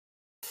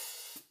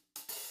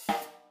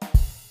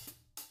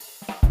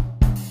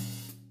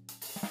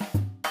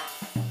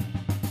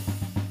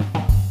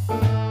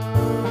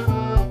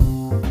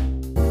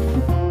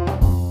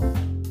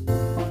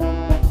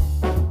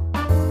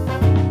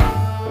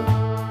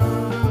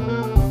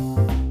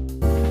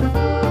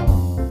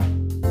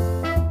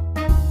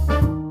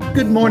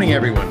Good morning,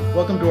 everyone.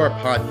 Welcome to our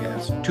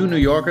podcast, Two New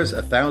Yorkers,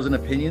 A Thousand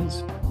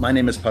Opinions. My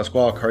name is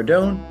Pasquale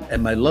Cardone,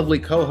 and my lovely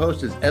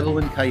co-host is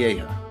Evelyn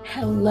Calleja.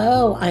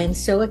 Hello, I'm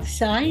so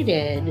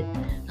excited.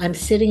 I'm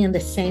sitting in the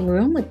same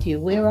room with you.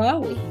 Where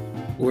are we?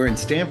 We're in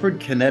Stamford,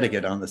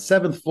 Connecticut, on the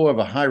 7th floor of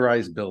a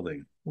high-rise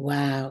building.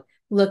 Wow,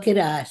 look at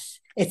us.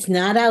 It's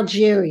not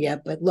Algeria,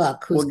 but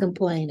look, who's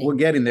complaining? We're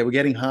getting there. We're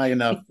getting high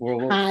enough.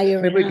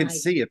 Higher maybe we high. can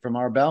see it from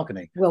our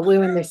balcony. Well,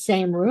 we're in the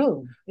same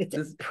room.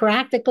 It's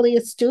practically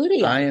a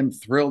studio. I am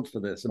thrilled for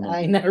this.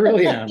 I know. I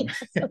really am.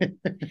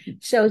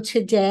 So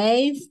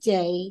today's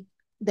date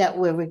that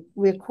we're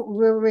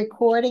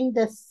recording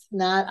this,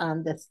 not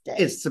on this day.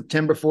 It's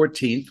September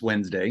 14th,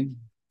 Wednesday.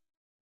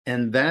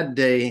 And that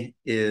day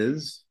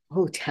is...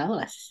 Oh, tell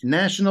us.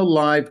 National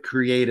Live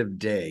Creative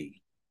Day.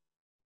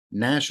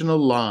 National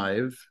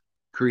Live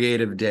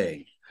Creative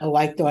Day. Oh,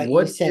 I thought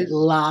you said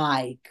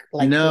live.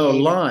 Like no,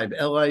 creative. Live,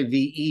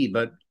 L-I-V-E.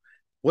 But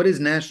what is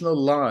National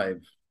Live?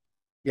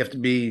 You have to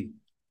be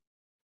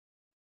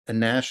a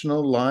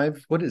national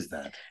live? What is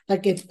that?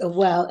 Like it's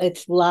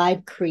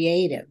live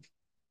creative.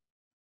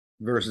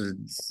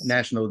 Versus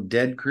National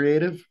Dead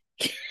Creative?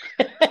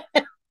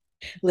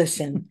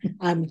 Listen,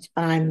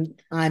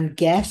 I'm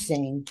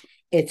guessing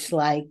it's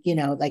like,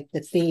 like the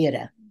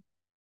theater.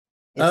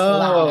 It's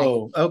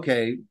live.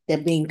 Okay. They're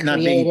being creative, not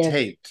being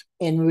taped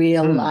in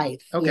real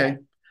life. Okay.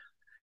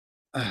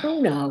 Yeah.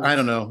 Who knows? I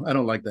don't know. I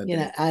don't like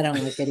that. I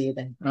don't like it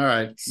either. All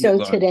right.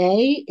 So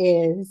today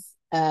is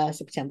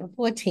September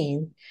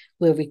 14th.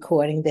 We're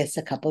recording this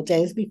a couple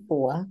days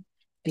before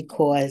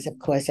because, of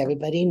course,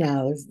 everybody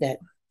knows that,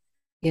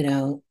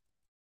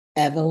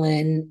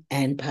 Evelyn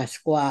and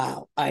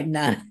Pasquale are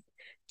not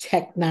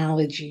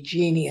technology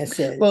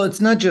geniuses. Well,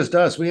 it's not just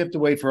us. We have to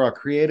wait for our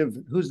creative.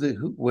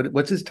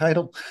 What's his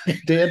title,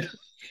 Dad?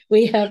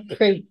 We have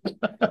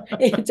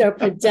it's our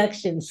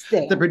production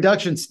staff. The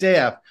production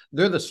staff.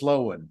 They're the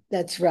slow one.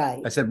 That's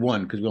right. I said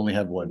one because we only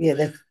have one. Yeah,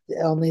 that's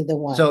only the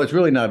one. So it's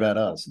really not about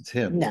us. It's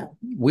him. No.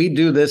 We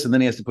do this and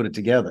then he has to put it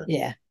together.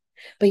 Yeah.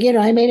 But,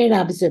 I made an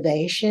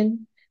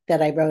observation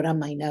that I wrote on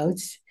my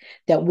notes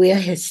that we're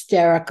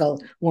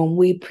hysterical when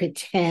we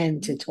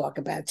pretend to talk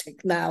about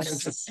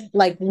technology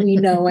like we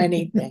know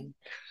anything.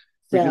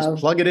 We just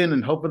plug it in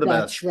and hope for the best.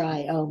 That's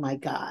right. Oh, my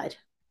God.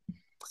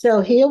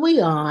 So here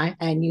we are,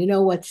 and you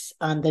know what's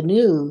on the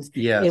news.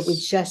 Yes. It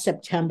was just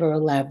September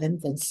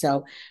 11th, and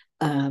so,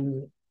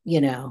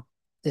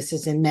 this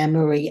is in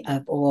memory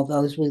of all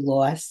those we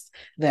lost.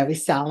 Very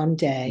solemn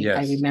day. Yes.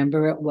 I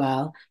remember it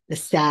well. The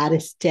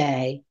saddest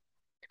day.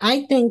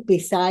 I think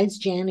besides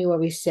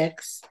January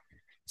 6th,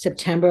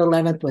 September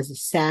 11th was the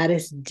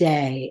saddest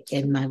day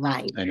in my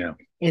life. I know.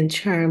 In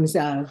terms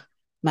of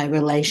my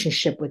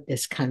relationship with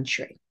this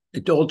country.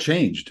 It all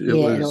changed.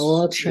 It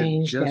all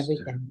changed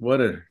everything.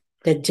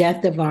 The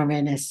death of our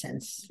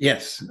innocence.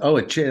 Yes. Oh,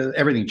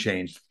 everything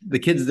changed. The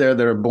kids there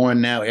that are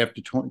born now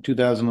after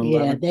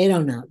 2011. Yeah, they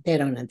don't know. They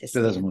don't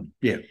understand. 2001.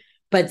 Yeah.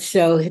 But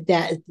so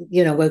that,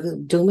 we're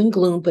doom and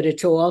gloom, but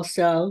it's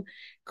also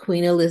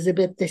Queen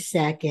Elizabeth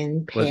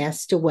II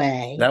passed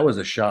away. That was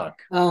a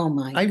shock. Oh,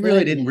 my God. I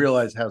really didn't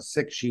realize how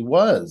sick she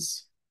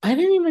was. I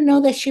didn't even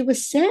know that she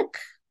was sick.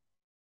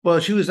 Well,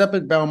 she was up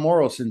at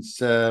Balmoral since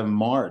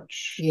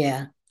March.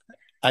 Yeah.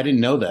 I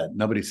didn't know that.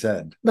 Nobody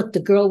said. Look, the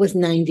girl was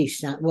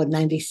 96?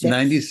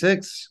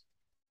 96.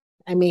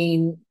 I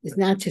mean, it's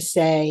not to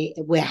say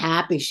we're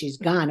happy she's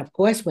gone. Of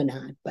course we're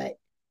not, but.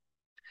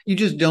 You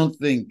just don't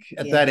think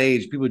at that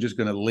age people are just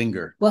going to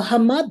linger. Well, her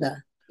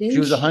mother. She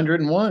was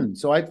 101.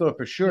 So I thought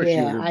for sure she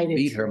would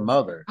beat her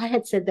mother. I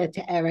had said that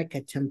to Eric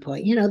at some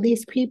point.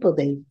 These people,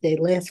 they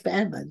last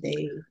forever.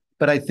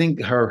 But I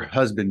think her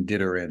husband did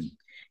her in.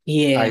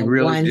 Yeah. I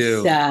really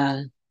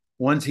do.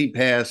 Once he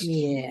passed,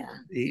 she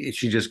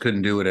just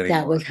couldn't do it anymore.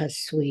 That was her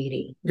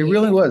sweetie. It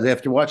really was.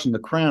 After watching The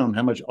Crown,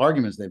 how much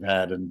arguments they've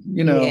had, and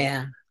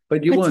Yeah.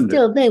 But wonder.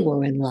 Still, they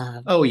were in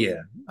love. Oh yeah,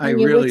 I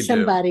really do. With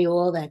somebody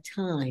all that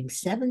time,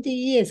 70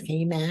 years. Can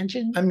you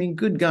imagine? I mean,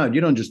 good God,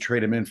 you don't just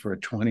trade him in for a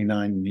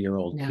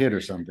 29-year-old kid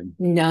or something.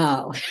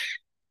 No.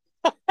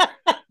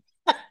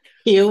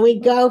 Here we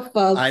go,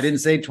 folks. I didn't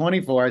say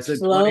 24. I said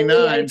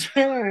 29.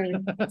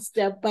 Turn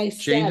step by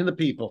step. Changing the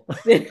people.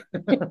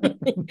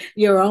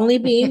 You're only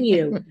being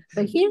you.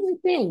 But here's the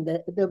thing.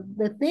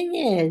 The thing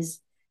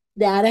is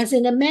that as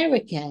an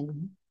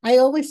American, I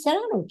always said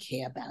I don't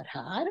care about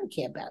her. I don't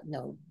care about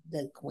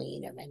the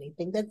Queen or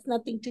anything. That's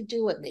nothing to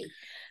do with me.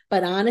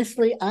 But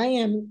honestly, I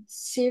am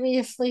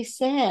seriously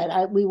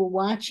sad. We were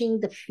watching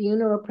the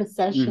funeral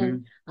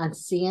procession on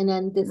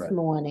CNN this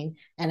morning,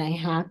 and I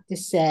have to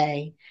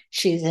say,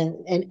 she's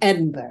in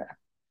Edinburgh.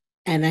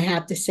 And I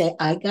have to say,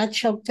 I got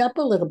choked up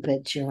a little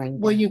bit during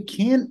that. Well, you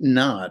can't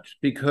not,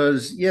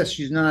 because, yes,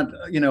 she's not,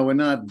 we're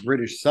not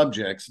British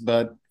subjects,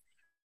 but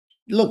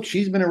look,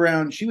 she's been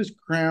around. She was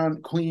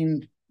crowned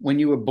queen when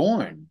you were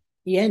born.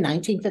 Yeah,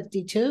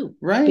 1952.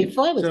 Right.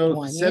 Before I was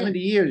born. 70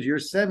 years, you're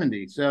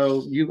 70.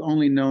 So you've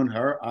only known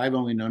her. I've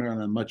only known her,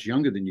 and I'm much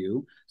younger than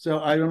you. So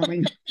I don't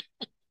mean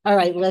All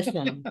right,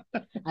 listen.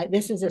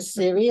 This is a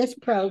serious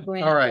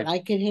program. All right. I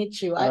can hit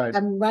you. All right.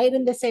 I'm right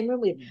in the same room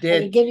with you. I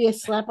Dad- can give you a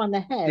slap on the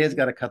head. Dad's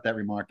got to cut that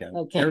remark out.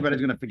 Okay. Everybody's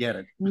going to forget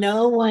it.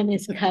 No one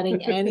is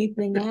cutting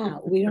anything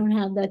out. We don't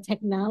have that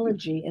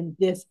technology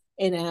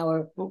in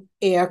our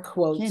air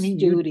quote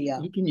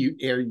studio. Can you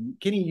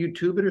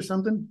YouTube it or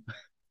something?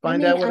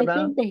 Find out what I about.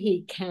 think that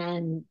he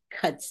can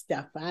cut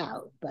stuff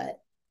out, but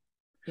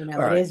you know,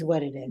 All it right. is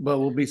what it is. But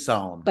we'll be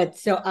solemn. But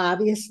so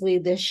obviously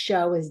this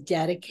show is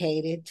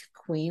dedicated to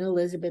Queen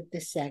Elizabeth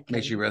II.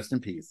 May she rest in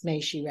peace. May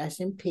she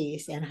rest in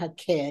peace. And her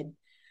kid,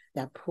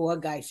 that poor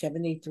guy,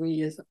 73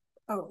 years old.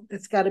 Oh,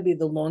 it's got to be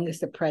the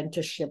longest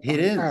apprenticeship on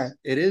earth.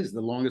 It is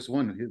the longest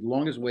one, the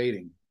longest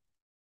waiting.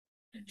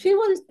 She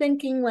was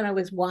thinking when I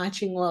was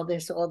watching all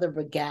the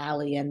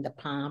regalia and the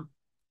pomp,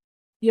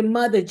 your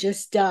mother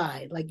just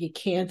died. Like you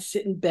can't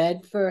sit in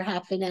bed for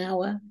half an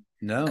hour.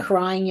 No.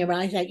 Crying your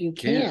eyes out. You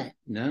can't.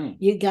 No.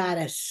 You got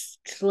to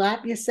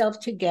slap yourself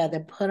together,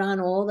 put on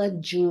all the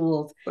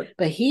jewels.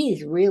 But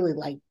he's really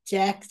like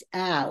decked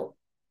out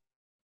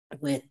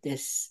with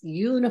this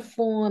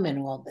uniform and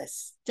all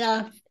this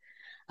stuff.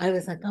 I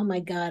was like, oh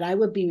my God, I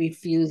would be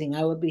refusing.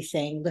 I would be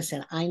saying,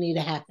 listen, I need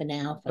a half an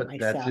hour for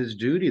myself. That's his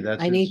duty.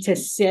 I need to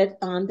sit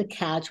on the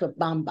couch with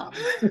Bum Bum.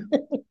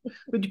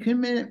 But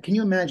can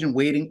you imagine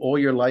waiting all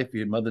your life for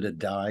your mother to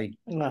die?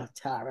 Oh,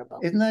 terrible.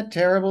 Isn't that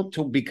terrible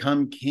to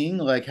become king?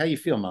 Like, how you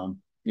feel, Mom?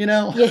 You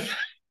know? Yeah.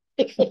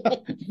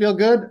 Feel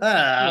good?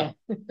 Yeah.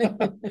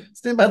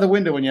 Stand by the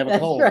window when you have a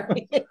cold.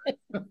 Right.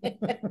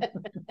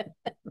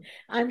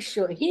 I'm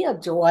sure he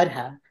adored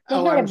her. They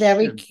had a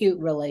very cute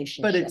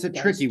relationship. But it's a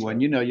tricky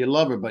one. You know, you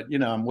love her, but,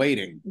 I'm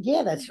waiting.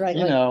 Yeah, that's right.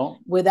 You know.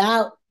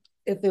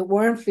 If it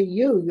weren't for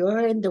you,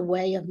 you're in the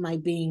way of my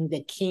being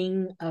the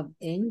king of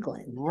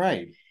England.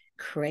 Right.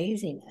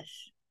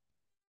 Craziness.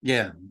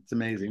 Yeah, it's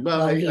amazing.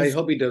 Well, I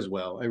hope he does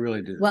well. I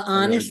really do. Well,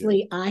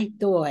 honestly, I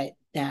thought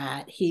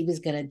that he was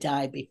going to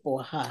die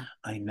before her.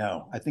 I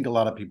know. I think a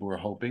lot of people were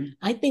hoping.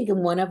 I think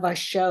in one of our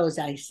shows,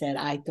 I said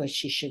I thought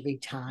she should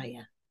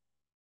retire.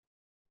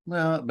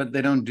 Well, but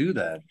they don't do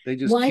that. They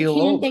just Why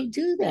can't they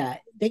do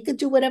that? They could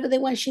do whatever they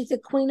want. She's the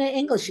Queen of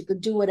England. She could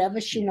do whatever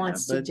she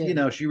wants to do.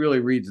 But she really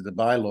reads the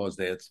bylaws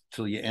there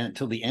till the end.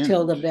 Till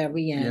the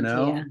very end.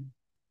 Yeah.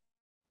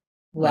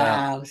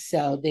 Wow.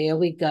 So there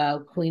we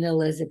go. Queen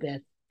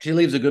Elizabeth. She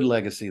leaves a good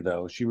legacy,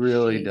 though. She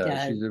really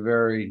does. She's a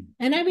very...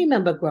 And I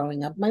remember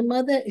growing up,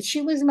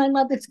 she was my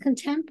mother's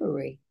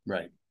contemporary.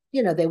 Right.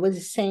 They were the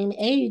same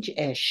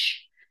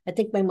age-ish. I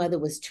think my mother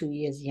was 2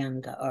 years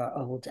younger or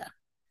older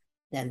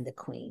than the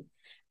Queen.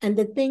 And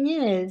the thing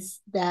is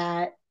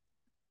that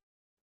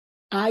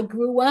I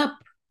grew up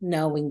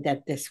knowing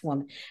that this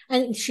woman,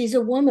 and she's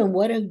a woman,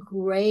 what a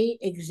great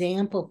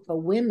example for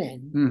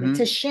women. Mm-hmm. It's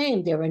a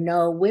shame there are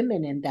no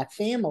women in that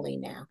family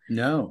now.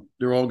 No,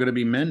 they're all going to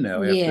be men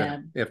now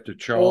after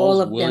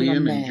Charles,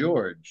 William, and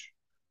George.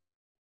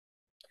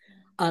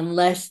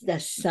 Unless the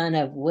son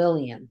of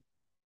William's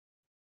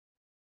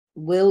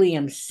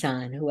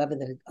son, whoever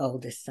the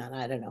oldest son,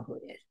 I don't know who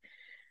it is.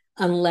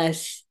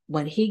 Unless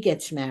when he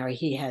gets married,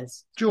 he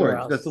has George.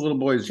 girls. That's the little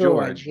boy's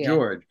George. Yeah.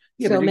 George.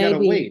 Yeah, so but you maybe,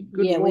 gotta wait.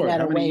 Good Lord, we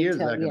gotta how many wait years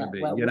till, is that gonna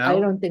be? Well, You know? I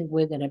don't think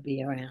we're gonna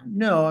be around.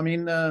 No, I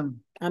mean, I'm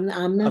not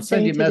I'll saying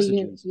send you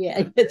messages.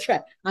 that's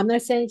right. I'm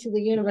not saying to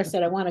the universe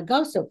that I want to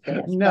go so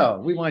fast.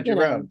 No, we want you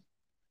around.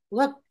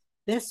 Look,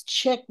 this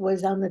chick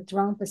was on the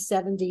throne for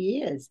 70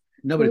 years.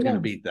 Nobody's gonna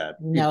beat that.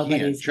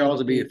 Nobody's. Charles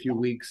will be a few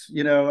weeks.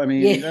 I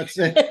mean, that's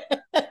it.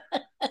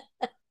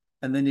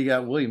 And then you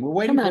got William. We're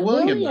waiting for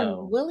William,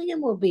 though. William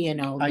will be an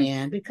old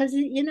man because,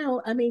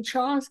 I mean,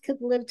 Charles could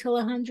live till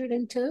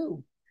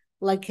 102,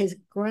 like his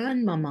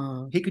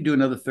grandmama. He could do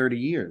another 30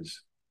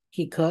 years.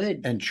 He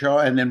could. And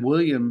then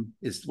William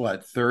is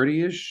what,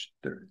 30-ish?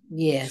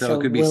 Yeah. So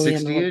it could be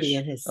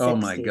 60-ish? Oh,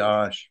 my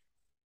gosh.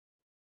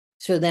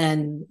 So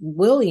then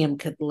William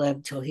could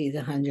live till he's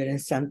 100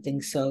 and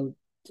something. So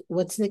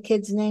what's the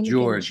kid's name?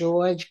 George.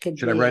 George could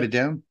Should I write it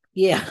down?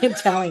 Yeah, I'm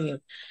telling you.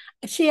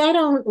 See, I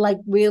don't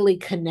really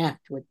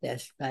connect with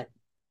this, but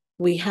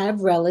we have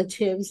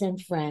relatives and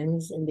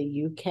friends in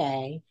the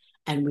UK,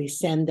 and we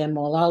send them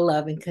all our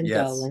love and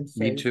condolences.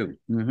 Yes, me too.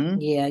 Mm-hmm.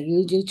 Yeah,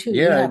 you do too.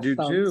 Yeah, I do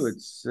too.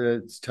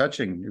 It's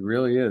touching. It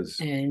really is.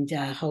 And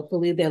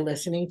hopefully they're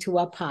listening to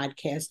our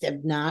podcast.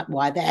 If not,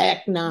 why the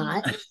heck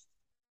not?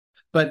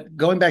 But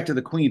going back to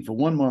the Queen for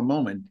one more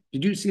moment,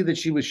 did you see that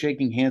she was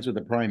shaking hands with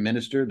the Prime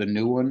Minister, the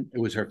new one?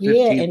 It was her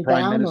 15th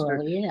Prime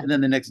Minister. Yeah. And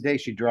then the next day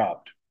she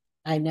dropped.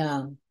 I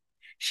know.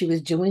 She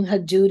was doing her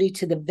duty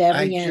to the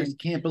very end. I just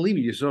can't believe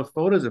it. You saw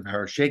photos of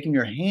her shaking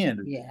her hand.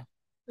 Yeah.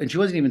 And she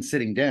wasn't even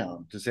sitting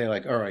down to say,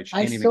 like, all right, she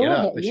can't even get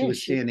up. But she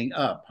was standing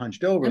up,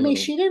 hunched over. I mean,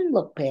 she didn't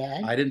look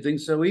bad. I didn't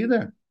think so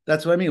either.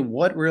 That's what I mean.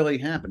 What really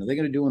happened? Are they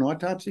going to do an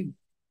autopsy?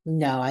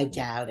 No, I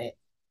doubt it.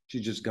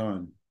 She's just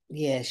gone.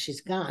 Yeah,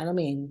 she's gone. I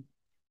mean.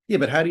 Yeah,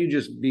 but how do you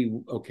just be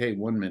okay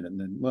 1 minute and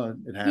then, well,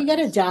 it happens. You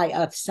got to die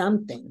of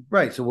something.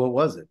 Right. So what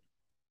was it?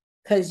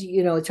 Because,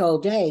 it's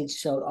old age.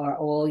 So are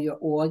all your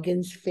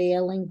organs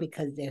failing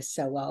because they're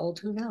so old?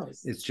 Who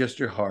knows? It's just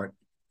your heart.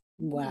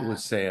 Wow. It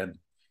was sad.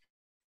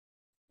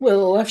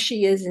 Well, off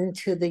she is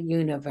into the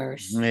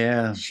universe.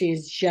 Yeah,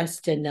 She's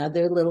just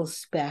another little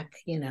speck,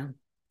 you know.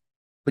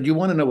 but you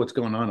want to know what's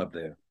going on up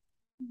there.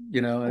 I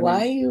Why are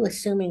mean, you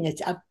assuming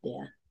it's up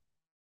there?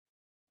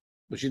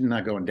 but she's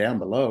not going down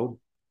below.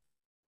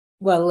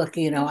 Well, look,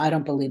 I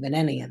don't believe in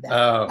any of that.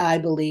 Oh, I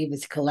believe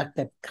it's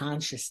collective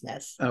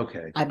consciousness.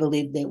 okay. I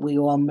believe that we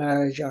all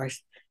merge our,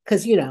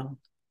 because,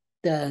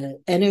 the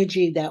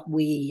energy that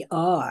we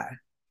are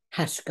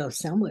has to go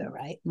somewhere,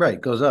 right? Right,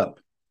 goes up.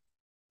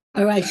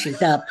 All right,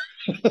 she's up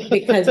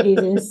because he's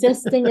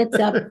insisting it's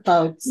up,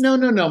 folks. No,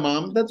 no, no,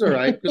 Mom. That's all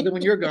right. Because then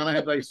when you're gone, I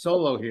have like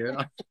solo here.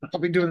 I'll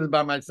be doing this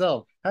by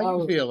myself. How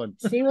you feeling?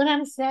 See what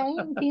I'm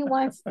saying? He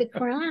wants the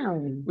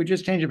crown. We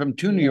just changed it from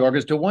two New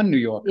Yorkers to one New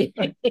Yorker.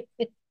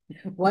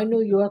 One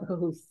New Yorker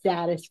who's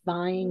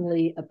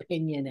satisfyingly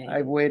opinionated.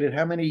 I've waited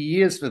how many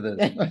years for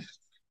this?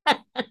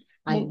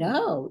 I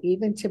know,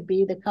 even to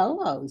be the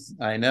co-host.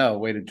 I know,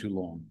 waited too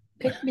long.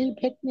 Pick me,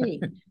 pick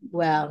me.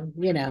 Well,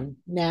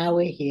 now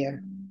we're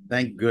here.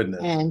 Thank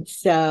goodness. And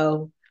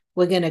so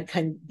we're going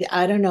to,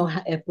 I don't know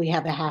if we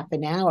have a half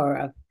an hour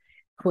of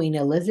Queen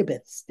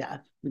Elizabeth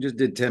stuff. We just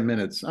did 10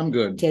 minutes. I'm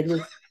good. Did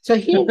we? So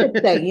here's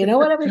the thing. You know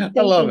what I was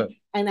thinking? I love it.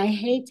 And I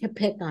hate to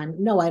pick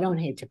on, no, I don't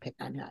hate to pick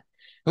on her.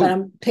 Who? But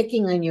I'm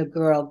picking on your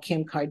girl,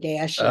 Kim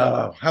Kardashian.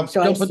 Oh,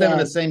 don't put them in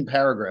the same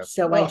paragraph.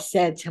 So I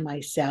said to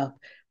myself,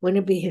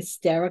 wouldn't it be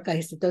hysterical?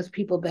 I said, those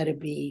people better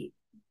be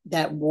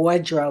that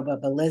wardrobe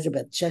of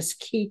Elizabeth. Just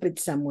keep it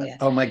somewhere.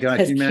 Oh my God.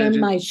 Because Kim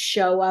might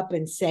show up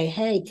and say,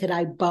 hey, could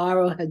I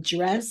borrow her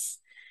dress?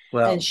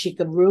 Well, and she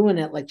could ruin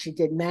it like she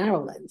did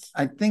Marilyn's.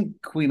 I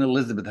think Queen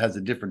Elizabeth has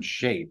a different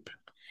shape.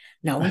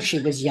 No, when she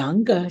was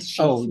younger.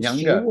 Younger.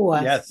 She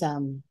wore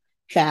some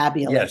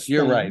fabulous. Yes,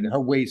 you're right. Her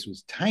waist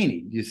was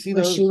tiny. You see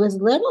those? She was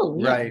little.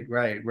 Yeah.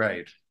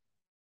 Right.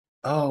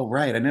 Oh,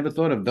 right. I never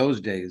thought of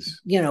those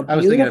days. I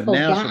was thinking of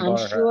now.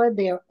 I'm sure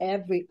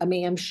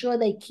I'm sure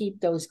they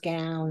keep those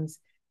gowns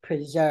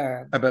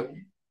preserved.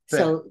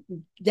 So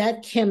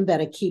that Kim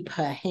better keep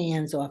her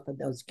hands off of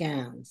those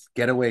gowns.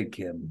 Get away,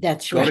 Kim.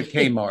 That's right. Go to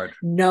Kmart.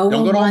 No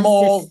Don't one go to wants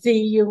mall. To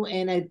see you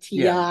in a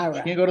tiara.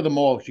 She can't go to the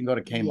mall. She can go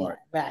to Kmart.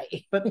 Yeah,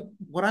 right. But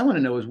what I want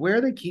to know is where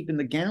are they keeping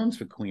the gowns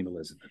for Queen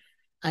Elizabeth?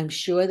 I'm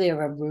sure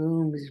there are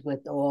rooms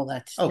with all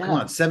that stuff. Oh, come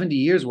on. 70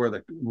 years worth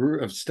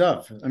of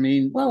stuff. I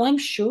mean. Well, I'm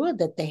sure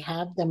that they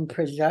have them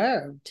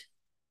preserved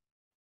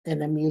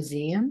in a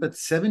museum. But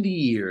 70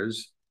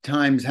 years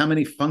times how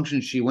many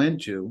functions she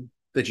went to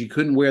that she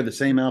couldn't wear the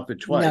same outfit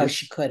twice. No,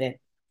 she couldn't.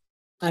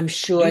 I'm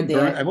sure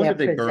they're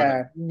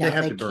preserved. No,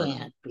 they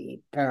can't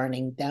be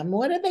burning them.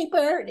 What are they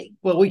burning?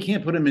 Well, we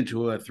can't put them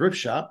into a thrift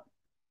shop.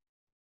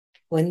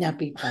 Wouldn't that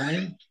be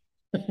funny?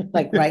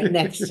 Like right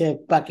next to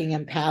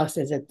Buckingham Palace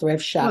is a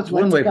thrift shop. Well, it's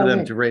one way for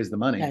them to raise the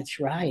money. That's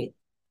right.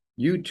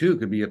 You too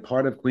could be a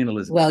part of Queen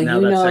Elizabeth. Well, now,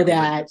 you know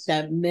that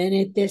the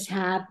minute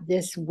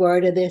this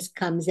word of this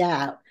comes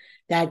out,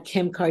 that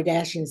Kim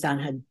Kardashian's on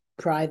her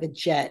private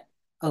jet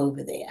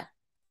over there.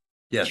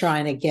 Yes.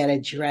 Trying to get a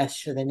dress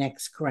for the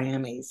next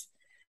Grammys.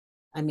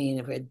 I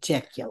mean,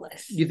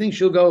 ridiculous. You think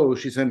she'll go? Or will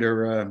she send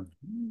her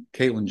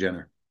Caitlyn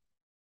Jenner?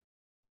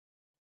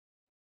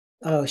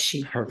 Oh,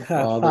 her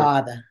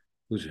father.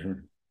 Who's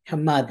her? Her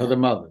mother. Oh, the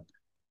mother.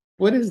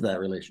 What is that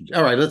relationship?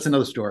 All right, that's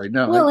another story.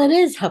 No. Well, it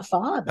is her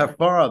father. Her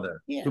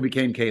father, who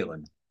became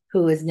Caitlyn.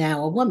 Who is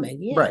now a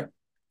woman, yeah. Right.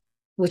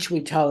 Which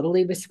we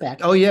totally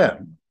respect. Oh, yeah.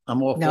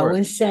 I'm all for it. No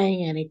one's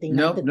saying anything.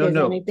 No.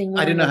 Anything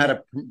I didn't know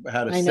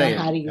how to say it.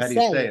 How do you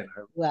say it?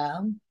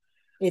 Well,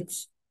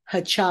 it's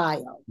her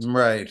child.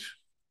 Right.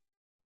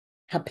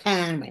 Her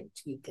parent,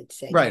 you could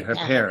say. Right, her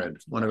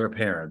parent. One of her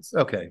parents.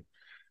 Okay.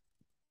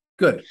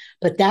 Good.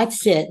 But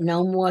that's it.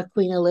 No more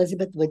Queen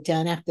Elizabeth. We're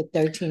done after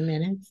 13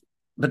 minutes.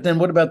 But then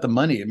what about the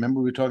money? Remember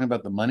we were talking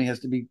about the money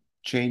has to be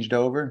changed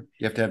over?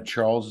 You have to have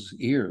Charles's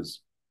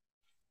ears.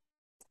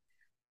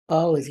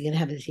 Oh, is he going to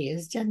have his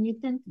ears done, you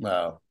think?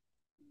 Well,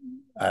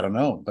 I don't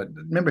know. But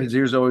remember his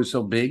ears are always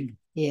so big?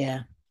 Yeah.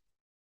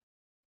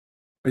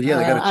 But yeah,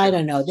 they got to. I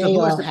don't know. They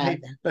all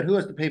have them. But who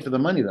has to pay for the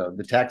money, though?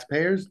 The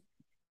taxpayers?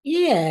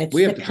 Yeah, it's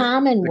the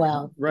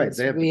Commonwealth. Right.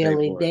 They're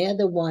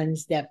the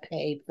ones that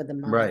pay for the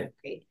monarchy.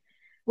 Right.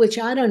 Which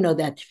I don't know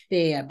that's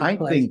fair. I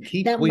think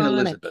keep Queen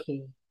Elizabeth.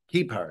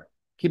 Keep her.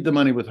 Keep the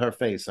money with her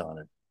face on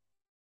it.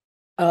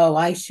 Oh,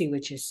 I see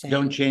what you're saying.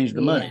 Don't change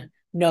the money.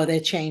 No, they're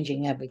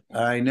changing everything.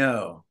 I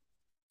know.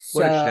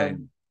 What a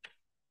shame.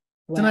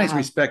 It's a nice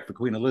respect for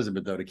Queen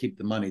Elizabeth, though, to keep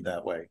the money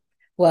that way.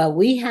 Well,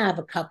 we have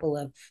a couple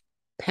of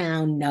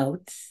pound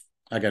notes.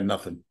 I got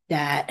nothing.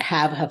 That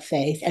have her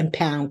face, and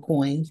pound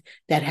coins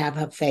that have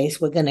her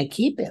face. We're going to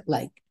keep it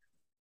like.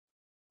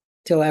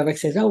 So Eric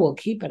says, oh, we'll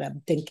keep it.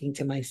 I'm thinking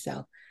to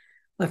myself,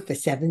 what, for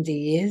 70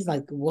 years?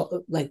 Like, what?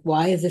 Like,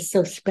 why is this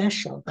so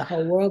special? The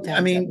whole world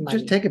has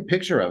just take a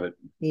picture of it.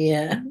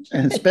 Yeah.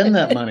 And spend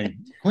that money.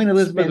 Queen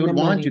Elizabeth would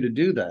want you to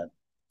do that.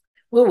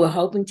 Well, we're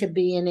hoping to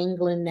be in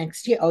England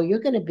next year. Oh, you're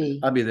going to be.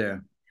 I'll be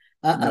there.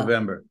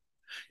 November.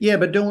 Yeah,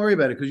 but don't worry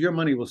about it because your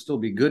money will still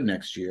be good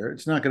next year.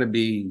 It's not going to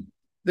be,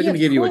 they're going to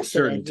give you a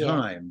certain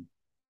time.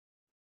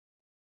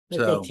 But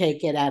they So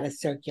take it out of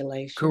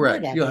circulation.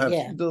 correct. Whatever.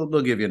 Yeah.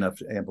 They'll give you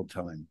enough ample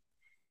time.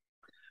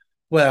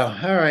 Well,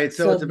 all right.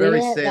 So So it's a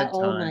very there, that sad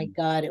oh my time.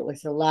 God, it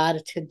was a lot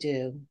to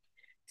do.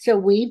 So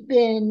we've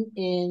been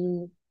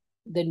in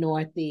the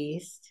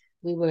Northeast.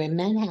 We were in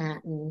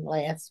Manhattan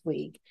last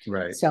week.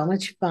 Right. So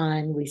much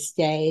fun. We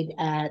stayed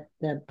at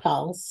the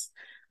Pulse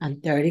on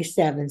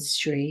 37th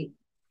Street.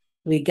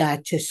 We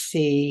got to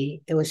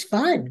see, it was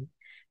fun.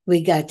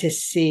 We got to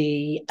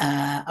see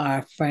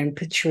our friend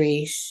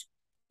Patrice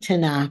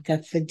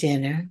Tanaka for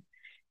dinner.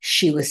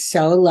 She was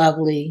so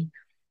lovely.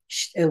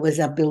 It was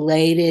a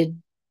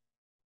belated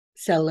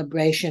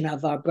celebration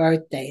of our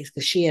birthdays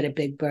because she had a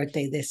big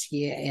birthday this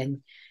year.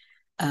 And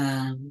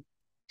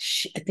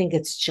I think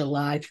it's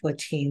July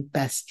 14th.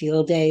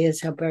 Bastille Day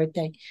is her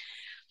birthday.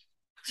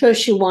 So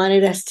she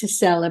wanted us to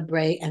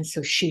celebrate. And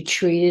so she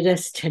treated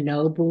us to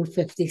Nobu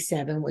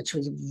 57, which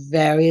was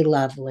very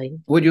lovely.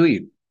 What'd you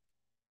eat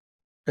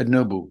at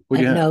Nobu?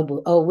 What'd At you have?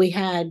 Nobu. We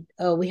had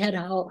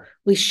a whole,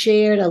 we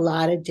shared a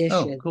lot of dishes.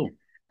 Oh, cool.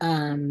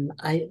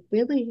 I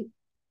really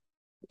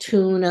a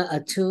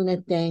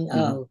tuna thing. Mhm.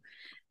 Oh,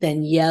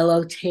 then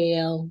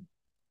yellowtail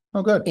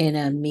Oh, good. in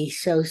a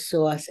miso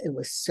sauce. It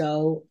was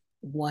so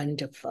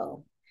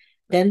wonderful.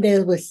 Then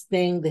there was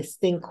this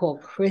thing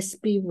called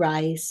crispy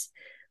rice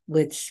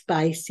with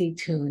spicy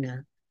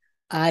tuna.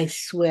 I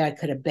swear I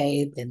could have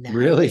bathed in that.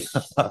 Really?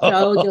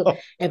 So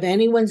if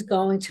anyone's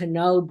going to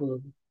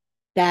Nobu,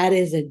 that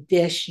is a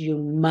dish you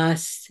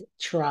must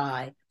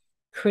try.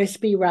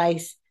 Crispy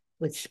rice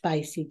with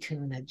spicy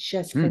tuna.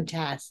 Just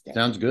fantastic.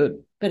 Sounds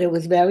good. But it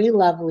was very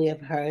lovely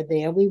of her.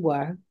 There we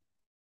were.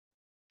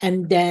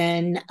 And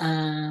then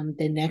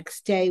the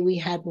next day we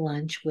had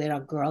lunch with our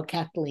girl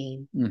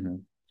Kathleen. Mm-hmm.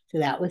 So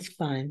that was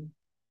fun.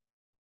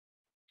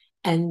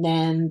 And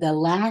then the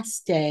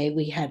last day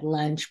we had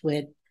lunch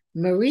with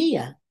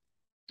Maria.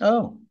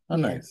 Oh,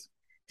 nice.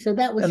 So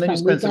that was and then fun.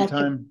 You spent we some got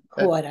time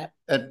caught up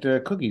at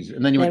Cookies,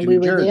 and then you and went to we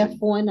New were Jersey. there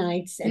 4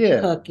 nights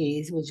at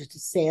Cookies, which was a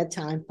sad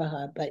time for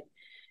her, but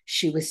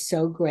she was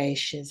so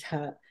gracious.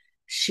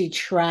 She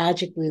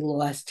tragically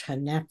lost her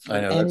nephew,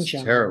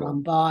 Enjo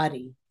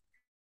Lombardi.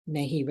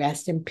 May he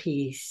rest in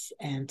peace.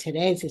 And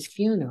today's his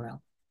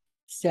funeral.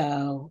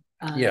 So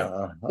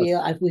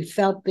we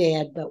felt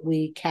bad, but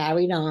we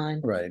carried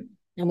on. Right.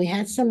 And we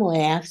had some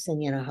laughs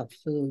and, her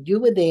food. You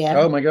were there.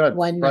 Oh, my God.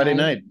 Friday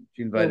night.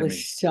 She invited me. It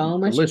was so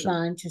much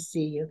fun to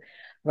see you.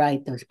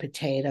 Right. Those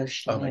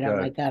potatoes. Oh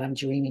my God. I'm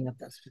dreaming of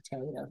those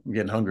potatoes. I'm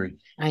getting hungry.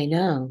 I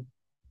know.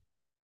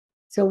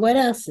 So what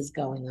else is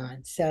going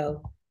on?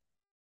 So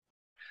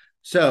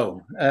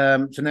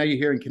now you're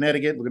here in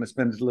Connecticut. We're going to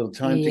spend a little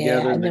time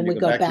together. And then we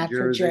go back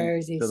to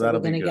Jersey. So we're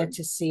going to get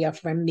to see our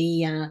friend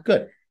Mia.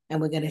 Good. And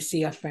we're going to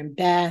see our friend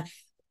Beth.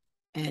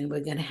 And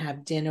we're going to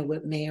have dinner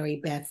with Mary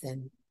Beth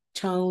and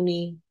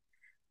Tony.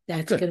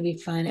 That's going to be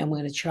fun. And we're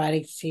going to try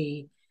to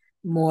see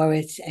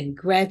Moritz and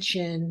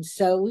Gretchen.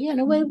 So,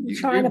 we're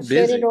trying to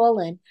fit it all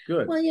in.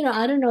 Good. Well,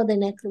 I don't know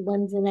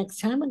when's the next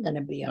time I'm going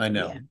to be up I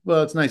know. here.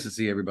 Well, it's nice to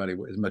see everybody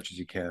as much as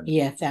you can.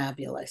 Yeah,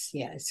 fabulous.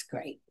 Yeah, it's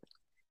great.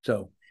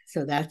 So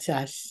that's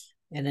us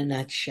in a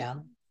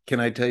nutshell. Can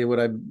I tell you what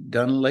I've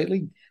done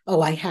lately? Oh,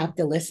 I have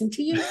to listen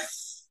to you?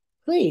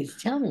 Please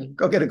tell me.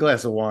 Go get a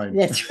glass of wine.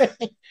 That's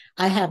right.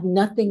 I have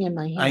nothing in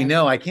my hand. I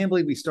know. I can't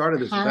believe we started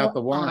this without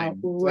the wine.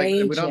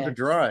 We don't have to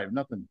drive.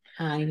 Nothing.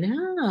 I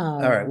know.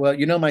 All right. Well,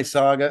 my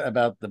saga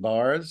about the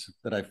bars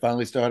that I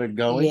finally started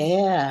going.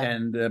 Yeah.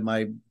 And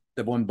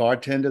the one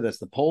bartender that's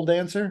the pole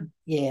dancer.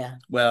 Yeah.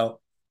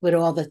 Well, with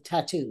all the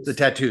tattoos. The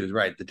tattoos,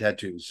 right? The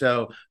tattoos.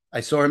 So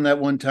I saw him that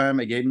one time.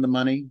 I gave him the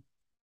money.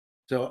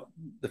 So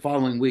the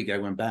following week, I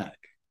went back.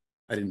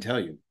 I didn't tell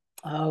you.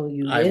 Oh,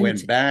 I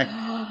went back.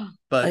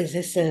 But is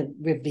this a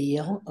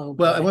reveal? Oh,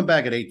 well, I went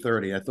back at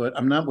 8:30. I thought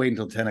I'm not waiting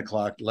until 10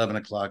 o'clock, 11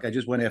 o'clock. I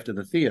just went after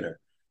the theater.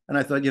 And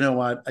I thought, you know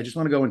what? I just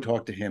want to go and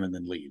talk to him and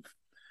then leave.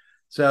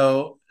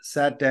 So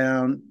sat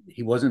down.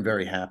 He wasn't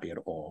very happy at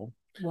all.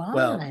 Why?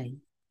 Well,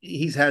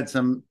 he's had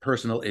some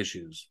personal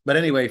issues. But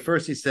anyway,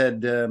 first he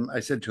said, I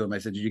said to him,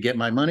 did you get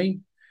my money?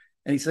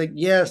 And he said,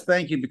 yes,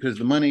 thank you, because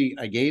the money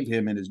I gave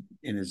him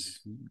in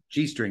his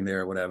G-string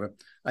there or whatever,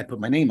 I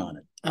put my name on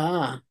it.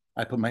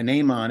 I put my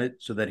name on it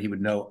so that he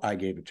would know I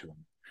gave it to him.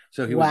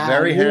 So he was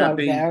very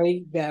happy. You are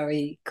very,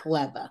 very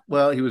clever.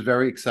 Well, he was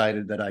very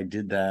excited that I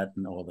did that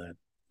and all that.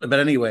 But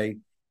anyway,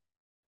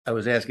 I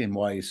was asking him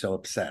why he's so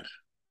upset.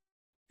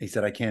 He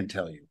said, I can't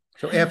tell you.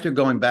 So after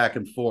going back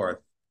and forth,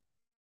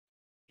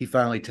 he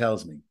finally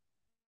tells me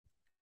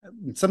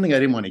something I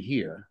didn't want to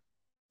hear.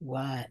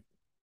 What?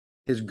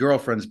 His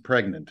girlfriend's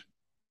pregnant.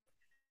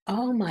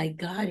 Oh my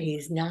God,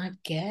 he's not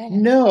gay.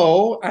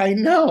 No, I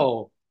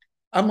know.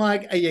 I'm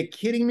like, are you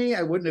kidding me?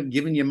 I wouldn't have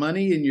given you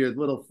money in your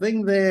little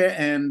thing there,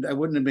 and I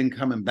wouldn't have been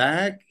coming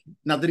back.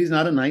 Not that he's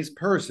not a nice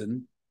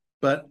person,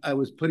 but I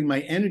was putting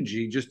my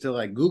energy just to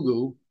like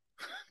Goo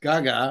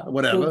Gaga,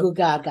 whatever. Goo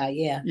Gaga,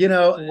 yeah.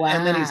 Wow.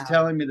 And then he's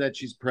telling me that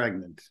she's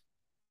pregnant.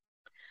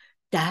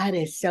 That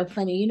is so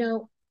funny.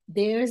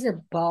 There's a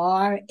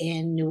bar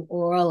in New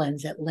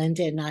Orleans that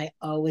Linda and I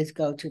always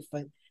go to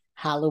for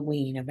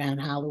Halloween, around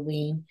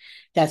Halloween.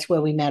 That's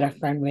where we met our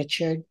friend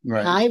Richard.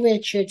 Right. Hi,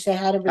 Richard. Say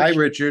hi to Richard. Hi,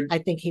 Richard. I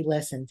think he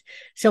listened.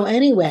 So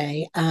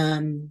anyway,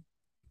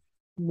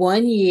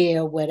 one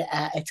year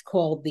it's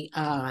called the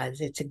Oz.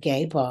 It's a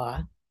gay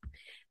bar,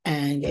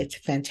 and it's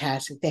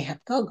fantastic. They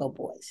have go-go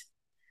boys.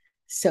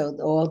 So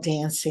all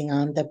dancing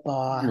on the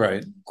bar.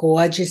 Right.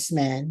 Gorgeous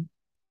men.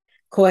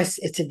 Of course,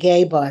 it's a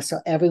gay bar, so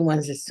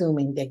everyone's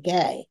assuming they're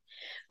gay.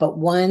 But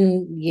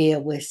one year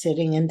we're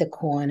sitting in the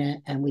corner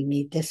and we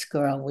meet this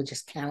girl. We're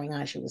just carrying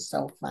on. She was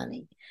so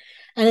funny.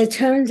 And it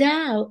turns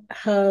out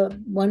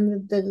one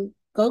of the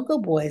go-go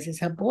boys is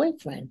her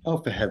boyfriend. Oh,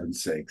 for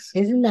heaven's sakes.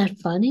 Isn't that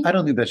funny? I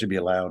don't think that should be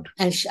allowed.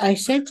 And I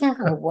said to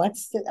her,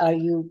 do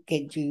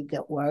you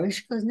get worried?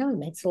 She goes, no, he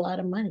makes a lot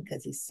of money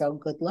because he's so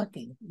good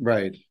looking.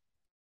 Right.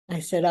 I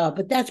said, oh,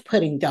 but that's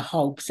putting the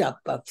hopes up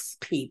of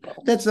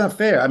people. That's not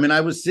fair. I mean, I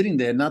was sitting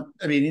there,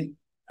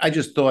 I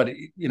just thought,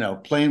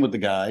 playing with the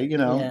guy,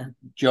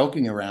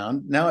 joking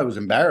around. Now I was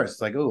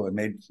embarrassed. Like, oh, I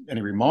made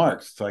any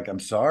remarks. It's like,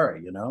 I'm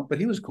sorry, but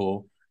he was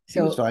cool. He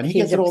was fine. He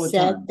gets it all the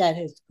time. That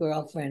his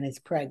girlfriend is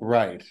pregnant.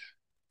 Right.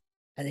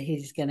 And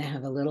he's going to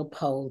have a little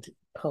pole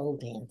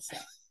dancer.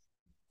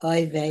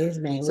 Oy vey's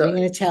man. We're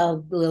going to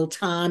tell little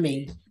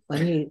Tommy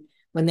when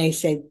they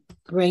say,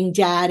 bring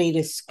daddy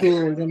to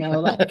school,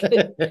 like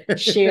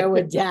share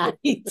what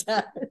daddy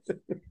does.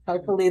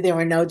 Hopefully there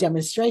were no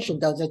demonstrations.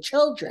 Those are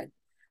children.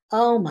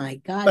 Oh my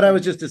God. But I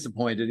was just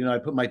disappointed. I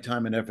put my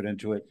time and effort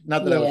into it.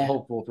 Not that I was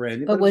hopeful for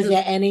anything. But was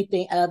there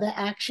anything other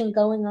action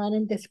going on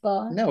in this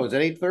bar? No, it was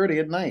at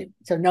 8:30 at night.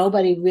 So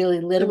nobody really,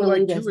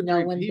 literally, there's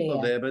no one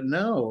there. But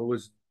no, it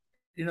was,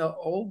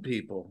 old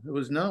people. It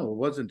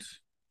wasn't.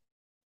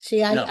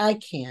 See, I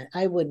can't.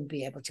 I wouldn't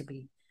be able to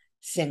be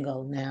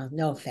single now.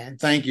 No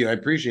offense. Thank you. I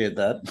appreciate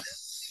that.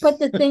 But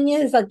the thing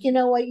is, like, you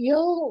know what?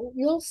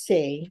 You'll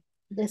see.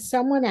 There's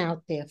someone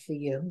out there for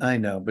you. I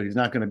know, but he's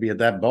not going to be at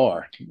that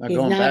bar. He's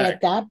not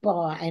at that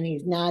bar, and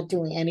he's not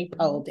doing any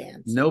pole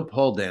dance. No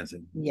pole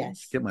dancing.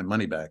 Yes. Get my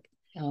money back.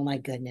 Oh my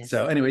goodness.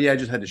 So anyway, I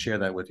just had to share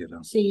that with you,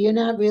 though. See, you're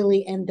not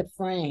really in the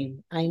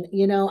frame.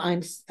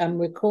 I'm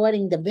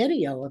recording the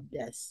video of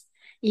this,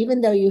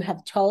 even though you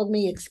have told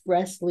me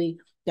expressly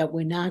that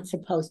we're not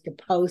supposed to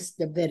post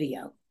the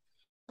video.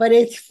 But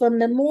it's for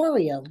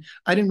memorial.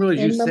 I didn't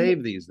realize you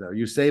saved these, though.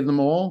 You saved them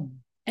all?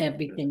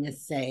 Everything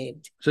is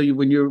saved. So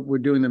when we're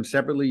doing them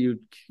separately, you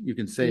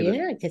can save it?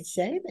 Yeah, I could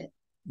save it.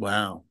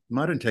 Wow.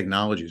 Modern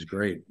technology is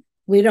great.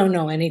 We don't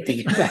know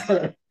anything about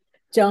it.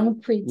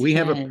 Don't pretend. We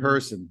have a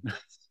person.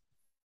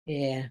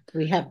 Yeah,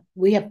 we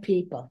have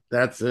people.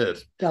 That's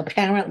it. So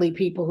apparently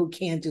people who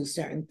can't do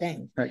certain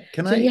things. Right.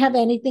 You have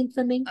anything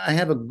for me? I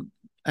have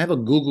a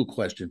Google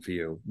question for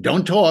you.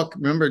 Don't talk.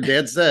 Remember,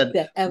 Dad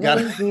said.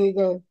 Evelyn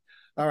Google.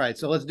 All right,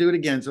 so let's do it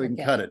again so we can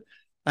cut it.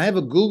 I have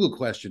a Google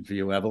question for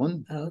you,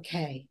 Evelyn.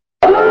 Okay.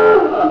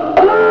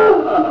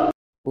 We're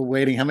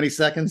waiting. How many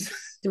seconds?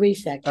 3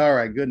 seconds. All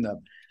right, good enough.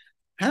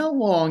 How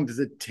long does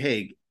it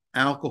take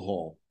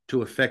alcohol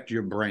to affect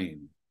your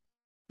brain?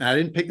 Now, I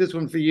didn't pick this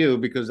one for you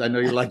because I know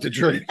you like to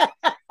drink.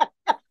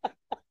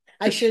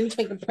 I shouldn't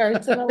take it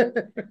personally.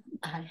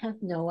 I have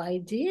no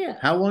idea.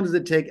 How long does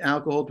it take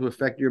alcohol to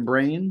affect your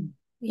brain?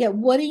 Yeah,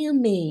 what do you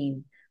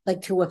mean?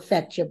 Like to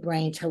affect your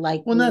brain, to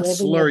not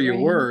slur your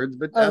words,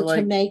 but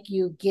to make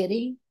you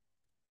giddy?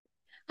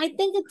 I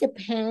think it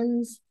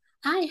depends.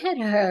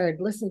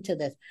 Listen to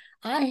this.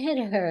 I had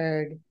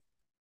heard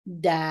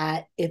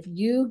that if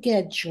you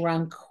get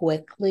drunk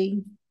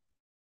quicker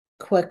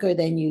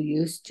than you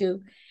used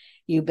to,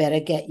 you better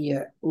get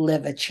your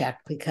liver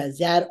checked because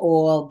that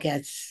all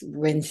gets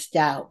rinsed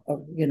out, or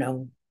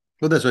Well,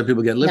 that's why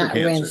people get liver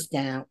cancer. Not rinsed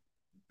out.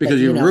 Because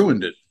you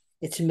ruined it.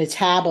 It's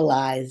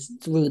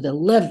metabolized through the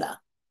liver.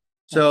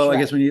 So I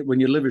guess when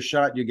your liver's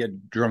shot, you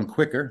get drunk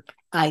quicker.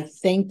 I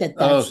think that's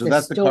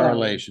the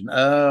correlation.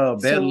 Oh,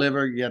 bad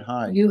liver, you get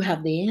high. You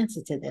have the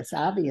answer to this,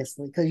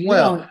 obviously, because you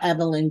don't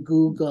Evelyn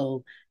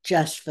Google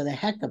just for the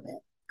heck of it.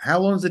 How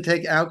long does it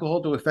take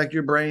alcohol to affect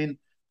your brain?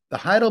 The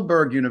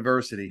Heidelberg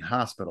University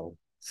Hospital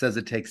says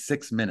it takes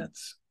 6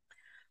 minutes.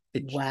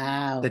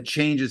 Wow. The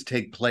changes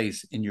take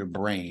place in your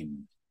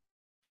brain.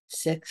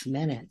 6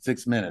 minutes.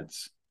 6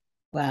 minutes.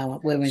 Wow,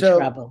 we're in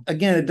trouble.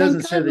 Again, it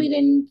doesn't say that we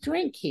didn't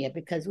drink here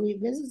because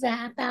this is a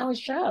half-hour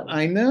show.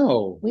 I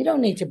know. We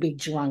don't need to be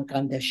drunk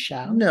on this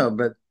show. No,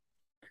 but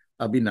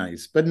I'll be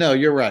nice. But no,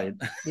 you're right.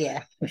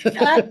 Yeah.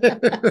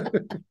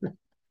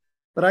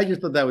 But I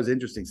just thought that was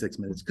interesting, 6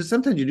 minutes. Because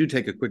sometimes you do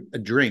take a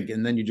drink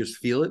and then you just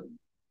feel it.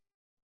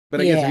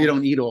 But I guess if you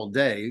don't eat all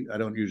day, I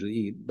don't usually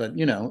eat, but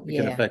it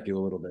can affect you a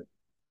little bit.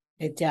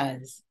 It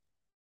does.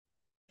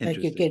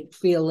 Like you could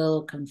feel a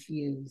little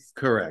confused.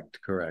 Correct.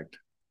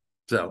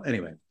 So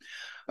anyway,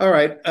 all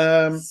right.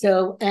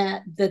 So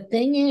the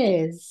thing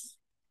is,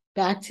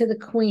 back to the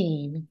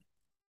Queen,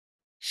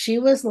 she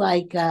was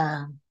like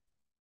a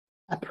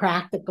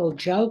practical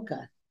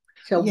joker.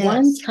 So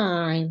one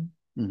time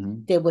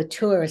there were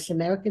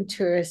American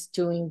tourists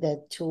doing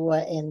the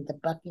tour in the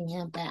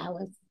Buckingham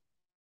Palace,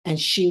 and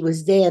she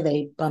was there.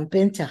 They bump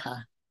into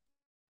her.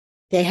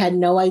 They had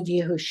no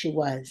idea who she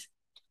was.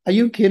 Are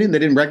you kidding? They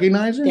didn't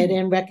recognize her? They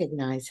didn't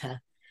recognize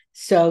her.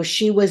 So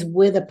she was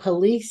with a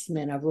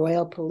policeman, a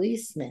royal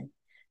policeman,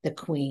 the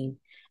queen.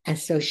 And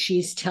so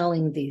she's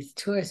telling these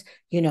tourists,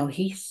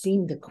 he's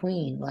seen the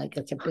queen, like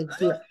it's a big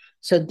deal.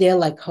 So they're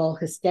like all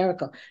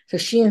hysterical. So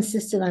she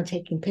insisted on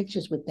taking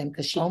pictures with them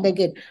because she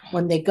figured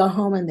when they go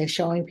home and they're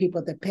showing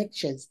people the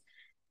pictures,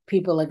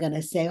 people are going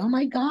to say, "Oh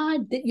my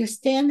God, that you're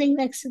standing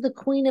next to the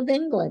Queen of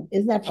England."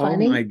 Isn't that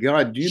funny? Oh my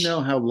God. Do you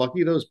know how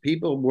lucky those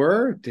people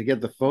were to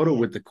get the photo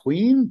with the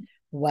Queen?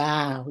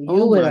 Wow. You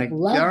Oh would my have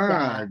loved that.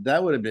 God.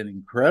 That would have been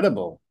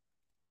incredible.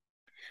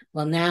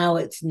 Well, now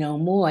it's no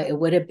more. It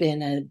would have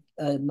been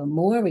a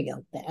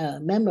memorial,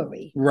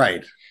 memory,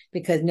 Right.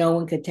 because no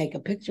one could take a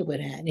picture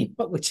with her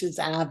anymore, which is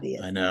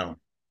obvious. I know.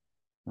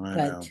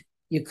 But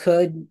you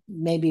could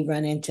maybe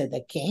run into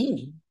the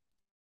king.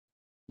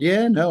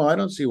 Yeah, no, I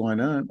don't see why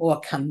not. Or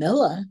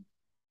Camilla.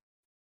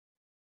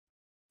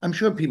 I'm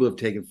sure people have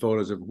taken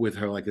photos with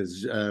her, like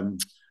as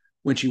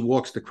when she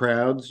walks the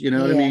crowds. You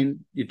know what I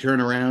mean? You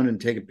turn around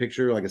and take a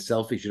picture, like a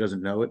selfie. She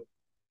doesn't know it.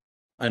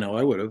 I know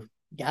I would have.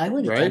 Yeah, I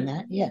would have done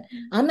that. Yeah.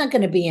 I'm not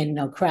going to be in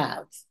no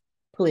crowds.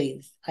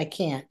 Please. I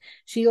can't.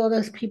 See all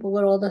those people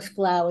with all those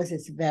flowers.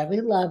 It's very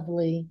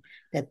lovely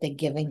that they're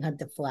giving her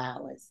the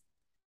flowers.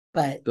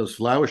 But those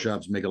flower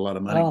shops make a lot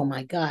of money. Oh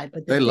my God.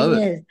 But they love it.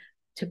 Is,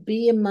 to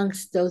be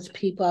amongst those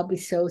people, I'll be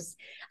so,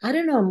 I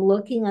don't know. I'm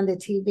looking on the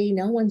TV.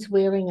 No one's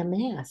wearing a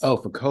mask. Oh,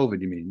 for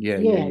COVID, you mean?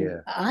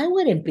 Yeah. I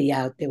wouldn't be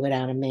out there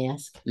without a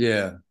mask.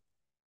 Yeah.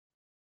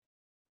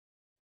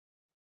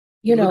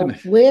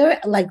 We're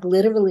like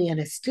literally in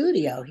a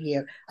studio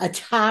here,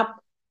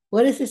 atop,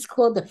 what is this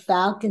called? The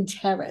Falcon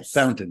Terrace.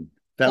 Fountain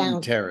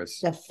Terrace.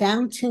 The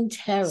Fountain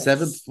Terrace.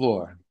 7th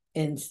floor.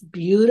 In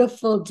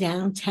beautiful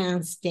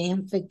downtown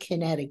Stamford,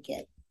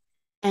 Connecticut.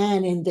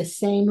 And in the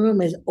same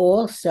room is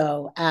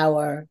also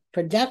our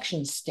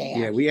production staff.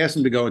 Yeah, we asked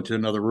him to go into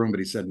another room, but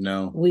he said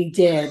no. We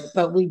did,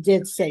 but we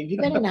did say, you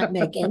better not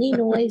make any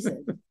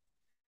noises.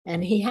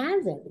 And he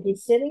hasn't.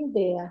 He's sitting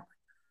there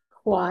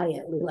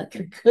quietly like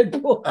a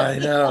good boy. I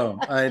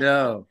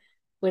know.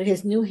 With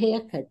his new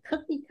haircut.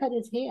 Cookie cut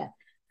his hair.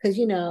 Because,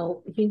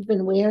 he's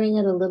been wearing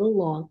it a little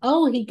long.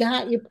 Oh, he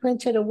got your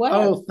printer to work.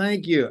 Oh,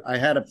 thank you. I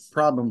had a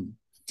problem.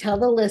 Tell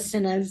the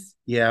listeners.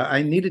 Yeah,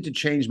 I needed to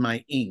change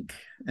my ink.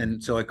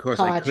 And so, of course,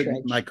 I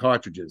couldn't, my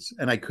cartridges,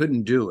 and I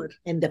couldn't do it.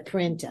 In the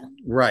printer.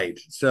 Right.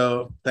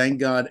 So thank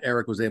God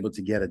Eric was able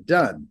to get it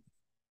done.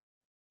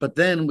 But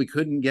then we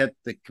couldn't get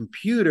the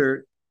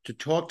computer to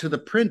talk to the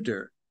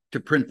printer to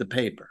print the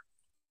paper.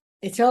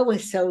 It's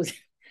always so...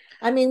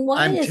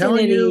 why isn't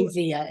it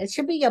easier? It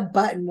should be a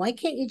button. Why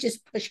can't you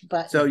just push a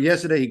button? So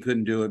yesterday he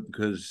couldn't do it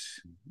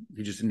because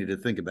he just needed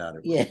to think about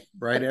it. Yeah.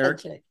 Right,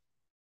 Eric?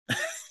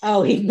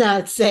 Oh, he's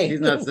not saying.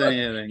 He's not saying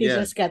anything. He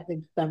just got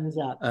the thumbs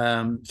up.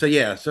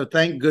 So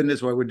thank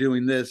goodness while we're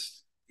doing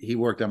this, he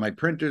worked on my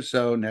printer.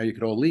 So now you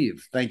could all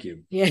leave. Thank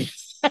you.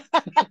 Yes.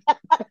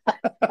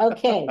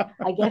 Okay.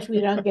 I guess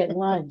we don't get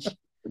lunch.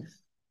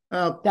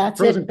 That's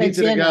it for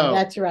dinner.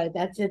 That's right.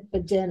 That's it for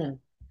dinner.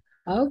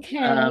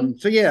 Okay.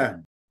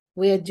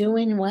 We're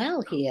doing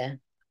well here.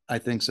 I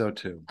think so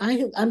too.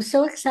 I'm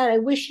so excited. I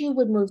wish you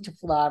would move to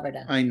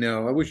Florida. I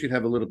know. I wish you'd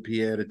have a little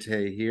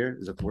pied-à-terre here.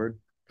 Is that the word?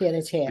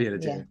 Pied-à-terre.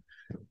 Pied-à-terre.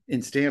 Yeah.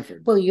 In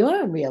Stamford. Well,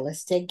 you're a real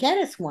estate. Get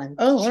us one.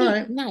 Oh, all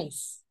right.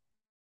 Nice.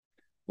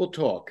 We'll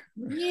talk.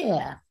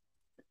 Yeah.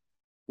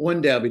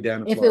 One day I'll be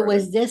down in Florida. If it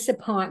was this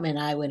apartment,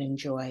 I would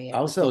enjoy it.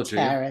 I'll sell it to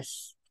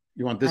terrace.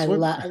 You want this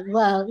one?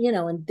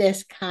 In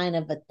this kind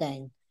of a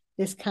thing.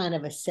 This kind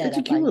of a setup. It's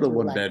a cute little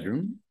one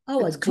bedroom.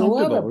 Oh, it's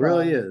comfortable. It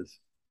really is.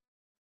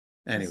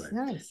 Anyway. That's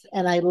nice.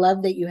 And I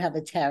love that you have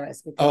a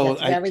terrace.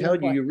 I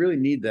tell you, you really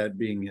need that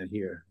being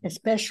here.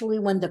 Especially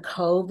when the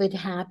COVID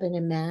happened.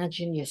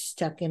 Imagine you're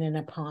stuck in an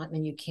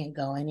apartment. You can't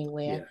go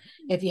anywhere.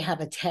 Yeah. If you have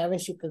a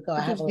terrace, you could go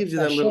it just gives you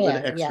that little bit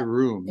of extra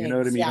room. You know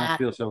what I mean? You don't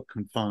feel so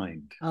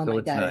confined. Oh, so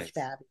my God, nice. it's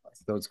fabulous.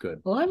 So it's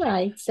good. All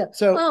right. So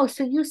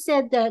you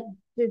said that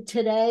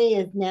today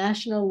is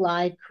National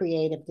Live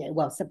Creative Day.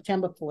 Well,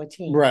 September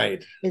 14th.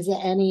 Right. Is there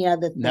any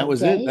other thing? That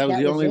was it. That was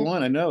the only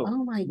one I know.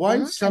 Oh my God.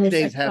 Why some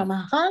days have from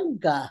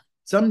hunger?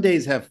 Some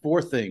days have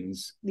 4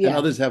 things and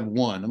others have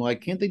 1. I'm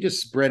like, can't they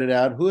just spread it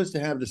out? Who has to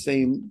have the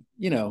same,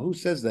 who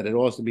says that it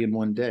all has to be in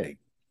one day?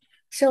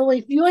 So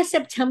if you're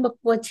September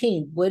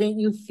 14th, wouldn't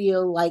you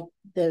feel like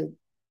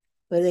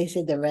they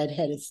said the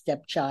redheaded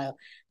stepchild?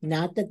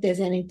 Not that there's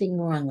anything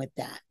wrong with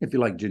that. If you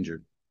like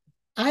ginger.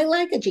 I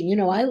like a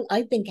ginger.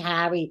 I think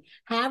Harry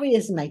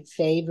is my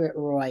favorite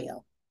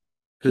royal.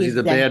 Because he's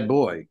a bad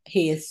boy.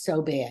 He is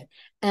so bad.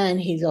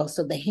 And he's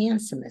also the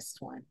handsomest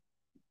one.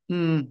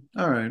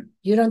 All right.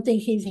 You don't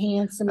think he's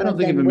handsome? I don't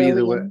think of him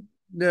either way.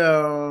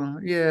 No.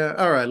 Yeah.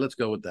 All right. Let's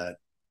go with that.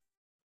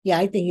 Yeah,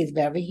 I think he's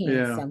very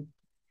handsome.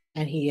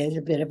 And he is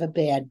a bit of a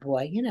bad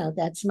boy.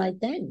 That's my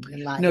thing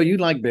in life. No, you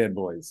like bad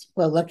boys.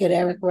 Well, look at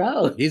Eric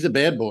Rowe. He's a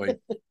bad boy.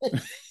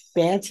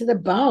 Bad to the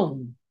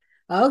bone.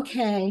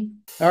 Okay.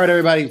 All right,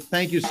 everybody.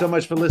 Thank you so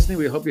much for listening.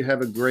 We hope you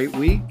have a great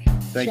week.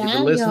 Thank you for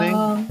Ciao, listening.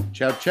 y'all.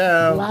 Ciao,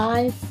 ciao.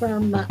 Live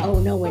from, oh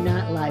no, we're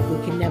not live. We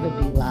can never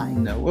be live.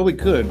 No, well, we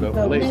could, but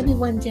we're But lazy. maybe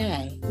one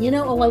day. You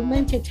know, oh, I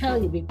meant to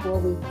tell you before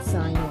we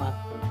sign off.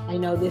 I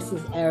know this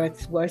is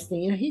Eric's worst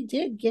thing. You know,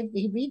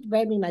 he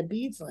read me my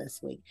beads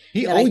last week.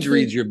 He that I always keep-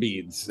 reads your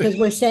beads. Because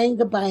we're saying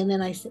goodbye, and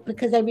then I said,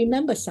 because I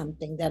remember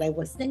something that I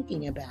was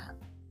thinking about.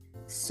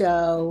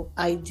 So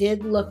I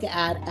did look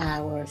at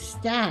our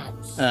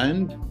stats.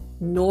 And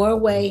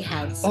Norway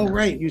has oh,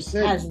 right, you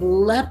said has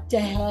leapt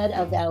ahead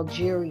of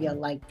Algeria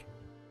like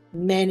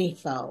many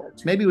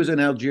fold. maybe it was an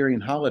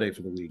Algerian holiday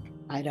for the week.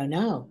 I don't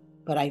know,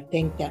 but I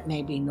think that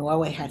maybe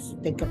Norway has to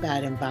think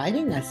about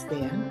inviting us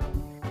there.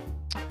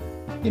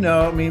 You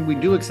know, I mean, we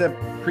do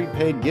accept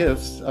prepaid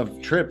gifts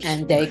of trips.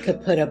 And they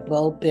could put a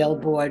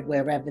billboard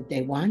wherever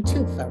they want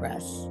to for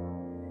us.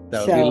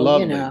 That would So, be you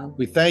lovely. know,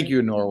 We thank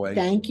you, Norway.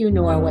 Thank you,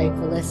 Norway,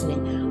 for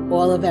listening.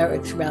 All of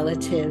Eric's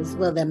relatives,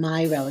 well, they're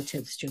my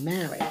relatives through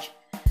marriage.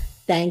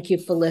 Thank you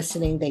for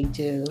listening. They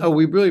do. Oh,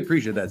 we really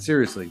appreciate that.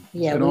 Seriously.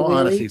 Yeah, In we all really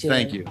honesty, do.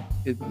 thank you.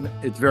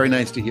 It's very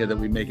nice to hear that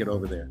we make it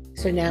over there.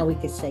 So now we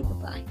can say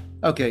goodbye.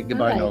 Okay,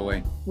 goodbye, All right.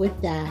 Norway. With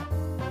that,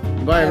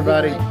 Goodbye,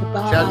 everybody. everyone,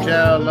 goodbye. Ciao,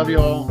 ciao. Love you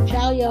all.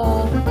 Ciao,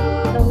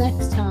 y'all. Till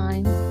next time.